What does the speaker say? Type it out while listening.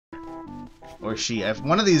Or she. If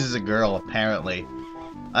one of these is a girl, apparently.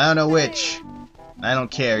 I don't know which. I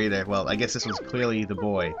don't care either. Well, I guess this was clearly the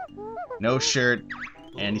boy. No shirt,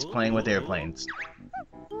 and he's playing with airplanes.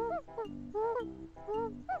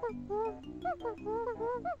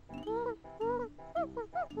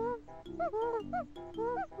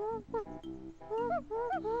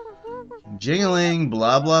 Jingling,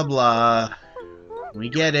 blah blah blah. We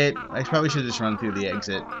get it. I probably should just run through the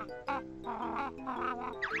exit.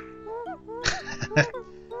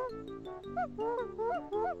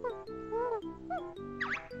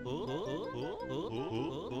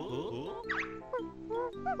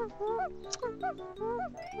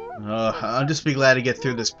 I'll just be glad to get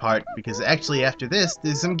through this part, because actually after this,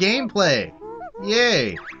 there's some gameplay!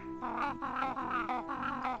 Yay!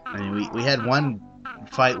 I mean, we had one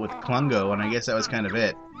fight with Klungo, and I guess that was kind of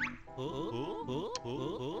it.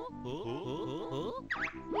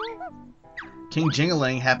 King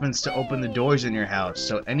Jingaling happens to open the doors in your house,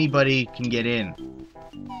 so anybody can get in.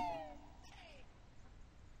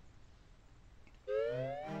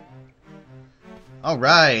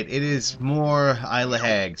 Alright, it is more Isle of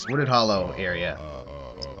Hags, Wooded Hollow area.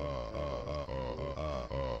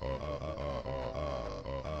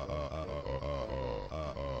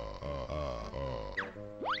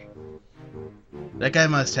 That guy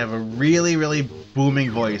must have a really, really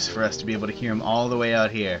booming voice for us to be able to hear him all the way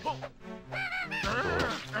out here.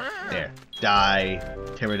 There. Die,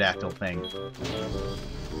 pterodactyl thing.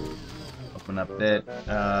 Open up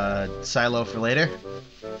that silo for later.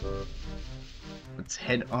 Let's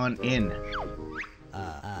head on in.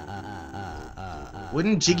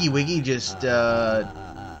 Wouldn't Jiggy Wiggy just, or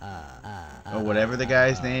whatever the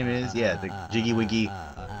guy's name is, yeah, the Jiggy Wiggy,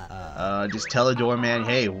 just tell the doorman,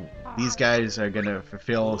 hey, these guys are gonna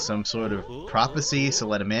fulfill some sort of prophecy, so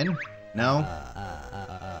let them in? No?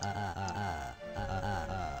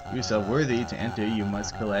 You're so worthy to enter, you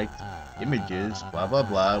must collect images, blah blah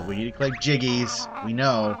blah. We need to collect jiggies, we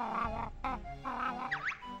know.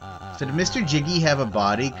 So did Mr. Jiggy have a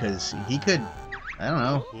body? Because he could, I don't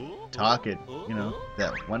know, talk at, you know,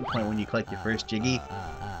 that one point when you collect your first jiggy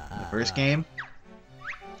in the first game.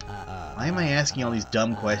 Why am I asking all these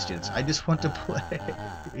dumb questions? I just want to play.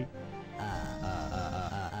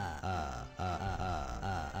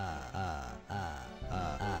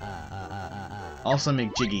 Also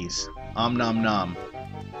make jiggies. Om nom nom.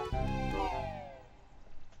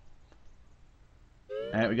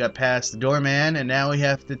 Alright, we got past the doorman, and now we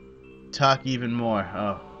have to talk even more.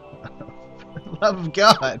 Oh. For the love of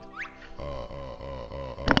God!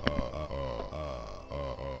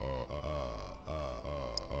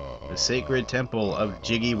 The sacred temple of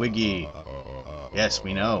Jiggy Wiggy. Yes,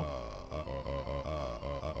 we know.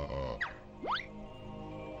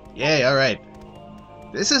 Yay, alright.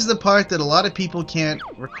 This is the part that a lot of people can't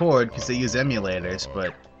record because they use emulators,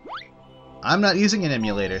 but I'm not using an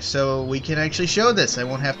emulator, so we can actually show this. I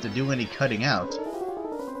won't have to do any cutting out.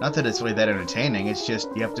 Not that it's really that entertaining, it's just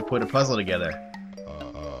you have to put a puzzle together.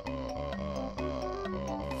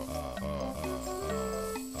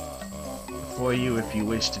 For you if you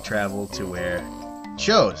wish to travel to where it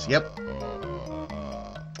shows, yep.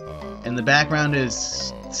 And the background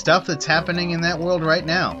is stuff that's happening in that world right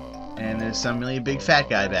now. And there's some really big fat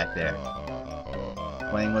guy back there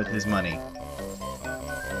playing with his money.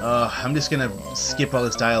 I'm just gonna skip all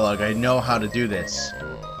this dialogue. I know how to do this.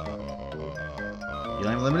 You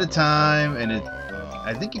have limited time, and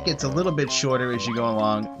I think it gets a little bit shorter as you go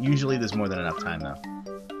along. Usually there's more than enough time, though.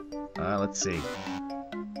 Let's see.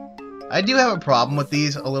 I do have a problem with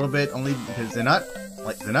these a little bit, only because they're not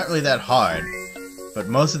really that hard, but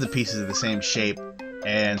most of the pieces are the same shape,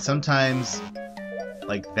 and sometimes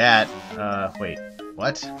like that. Wait,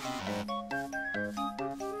 what?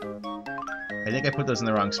 I think I put those in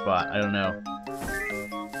the wrong spot. I don't know.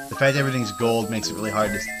 The fact that everything's gold makes it really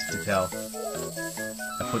hard to tell.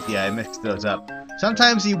 I mixed those up.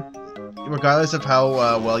 Sometimes you, regardless of how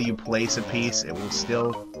well you place a piece, it will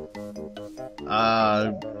still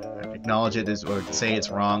acknowledge it as, or say it's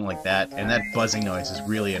wrong like that, and that buzzing noise is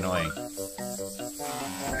really annoying.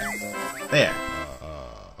 There.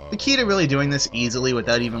 The key to really doing this easily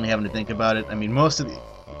without even having to think about it, I mean, most of the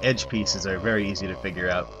edge pieces are very easy to figure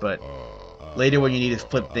out, but later when you need to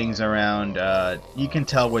flip things around, you can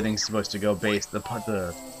tell where things are supposed to go based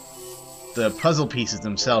the puzzle pieces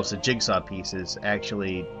themselves, the jigsaw pieces,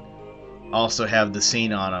 actually also have the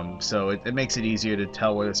scene on them, so it makes it easier to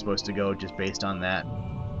tell where they're supposed to go just based on that.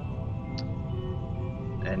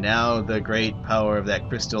 And now the great power of that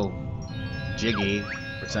crystal jiggy,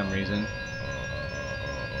 for some reason.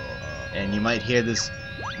 And you might hear this,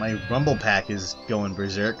 my rumble pack is going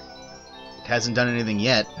berserk. It hasn't done anything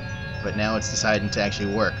yet. but now it's deciding to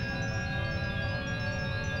actually work.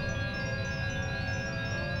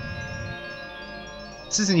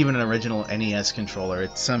 This isn't even an original NES controller,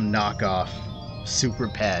 it's some knockoff Super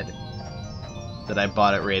Pad that I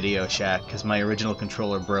bought at Radio Shack because my original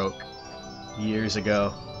controller broke years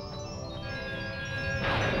ago.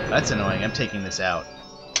 That's annoying, I'm taking this out.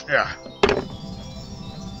 Ugh.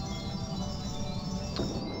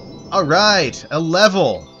 Alright, a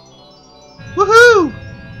level! Woohoo!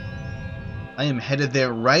 I am headed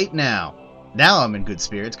there right now. Now I'm in good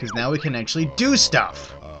spirits because now we can actually do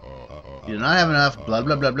stuff. You do not have enough, blah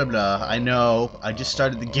blah blah blah blah. I know, I just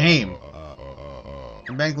started the game.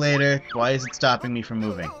 Come back later. Why is it stopping me from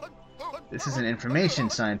moving? This is an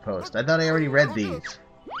information signpost. I thought I already read these.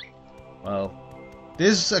 Well,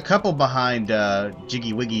 there's a couple behind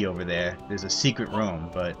Jiggy Wiggy over there. There's a secret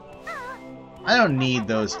room, but I don't need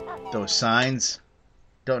those signs.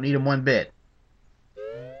 Don't need them one bit.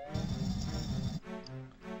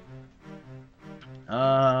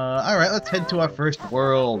 Alright, let's head to our first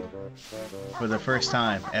world. For the first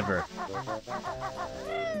time ever.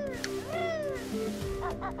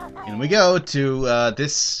 And we go to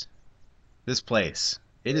this place.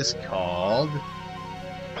 It is called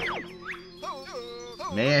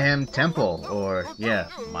Mayhem Temple, or yeah,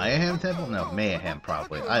 Mayhem Temple? No, Mayhem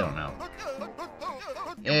probably. I don't know.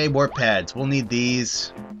 Yay, warp pads. We'll need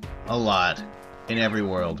these a lot in every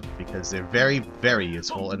world because they're very, very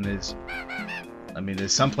useful. And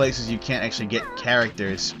there's some places you can't actually get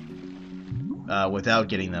characters without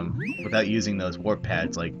getting them, without using those warp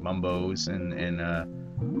pads, like Mumbo's, and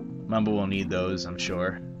Mumbo will need those, I'm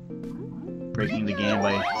sure. Breaking the game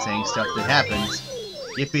by saying stuff that happens.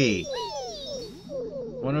 Yippee!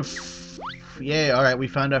 Yay! All right, we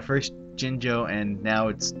found our first Jinjo, and now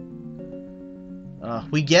it's.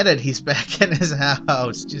 We get it. He's back in his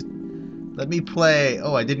house. Just let me play.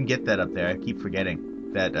 Oh, I didn't get that up there. I keep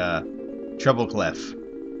forgetting that treble clef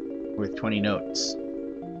worth 20 notes.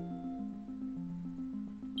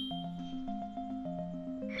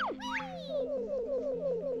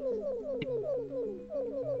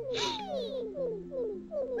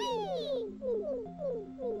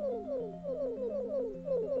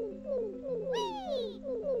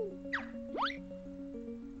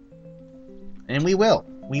 And we will.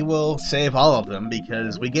 We will save all of them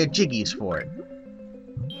because we get jiggies for it.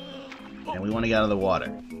 And we want to get out of the water.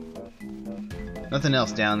 Nothing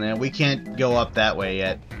else down there. We can't go up that way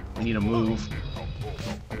yet. We need to move.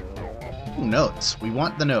 Ooh, notes. We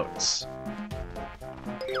want the notes.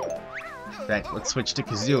 In fact, let's switch to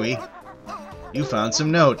Kazooie. You found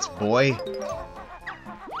some notes, boy.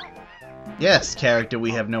 Yes, character,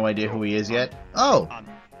 we have no idea who he is yet. Oh,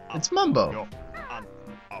 it's Mumbo.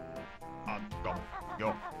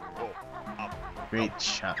 Great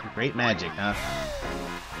shot. Great magic, huh?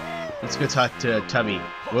 Let's go talk to Tubby.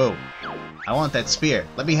 Whoa. I want that spear.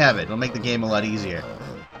 Let me have it. It'll make the game a lot easier.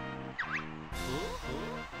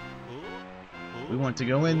 We want to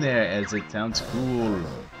go in there as it sounds cool.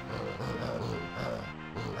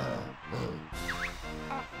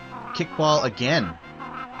 Kickball again.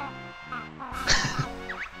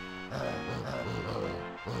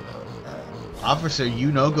 Officer,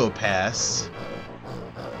 you no go pass.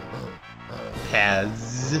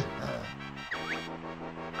 Paz.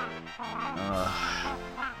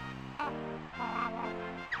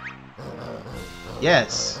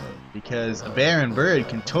 Yes, because a bear and bird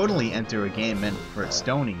can totally enter a game meant for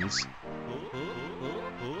stonies.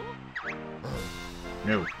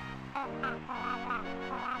 No.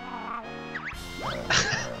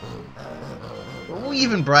 What will we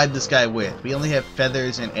even bribe this guy with? We only have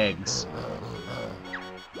feathers and eggs.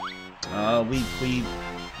 We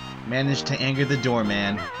managed to anger the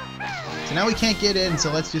doorman. So now we can't get in,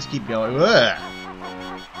 so let's just keep going. Ugh!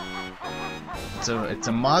 It's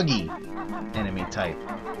a Moggy enemy type.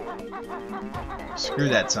 Screw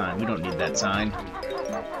that sign. We don't need that sign.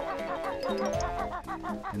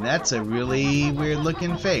 And that's a really weird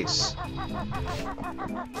looking face.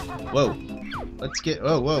 Whoa. Let's get...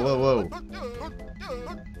 Oh, whoa, whoa, whoa.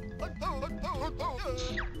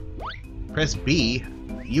 Press B.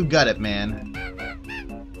 You got it, man.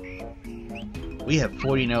 We have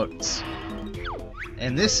 40 notes.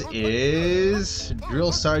 And this is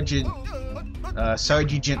Drill Sergeant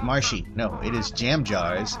Marshy. No, it is Jam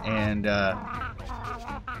Jars, and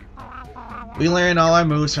we learn all our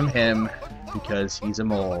moves from him because he's a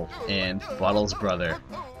mole and Bottle's brother.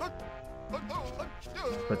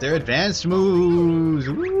 But they're advanced moves,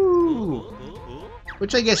 woo!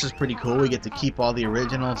 Which I guess is pretty cool. We get to keep all the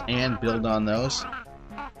originals and build on those.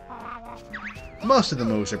 Most of the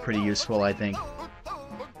moves are pretty useful, I think.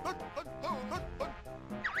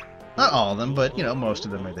 Not all of them, but, you know, most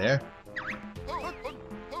of them are there.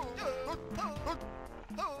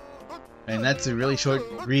 And that's a really short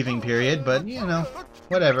grieving period, but, you know,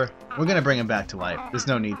 whatever. We're gonna bring him back to life. There's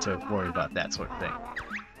no need to worry about that sort of thing.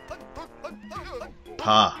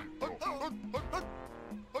 Pa.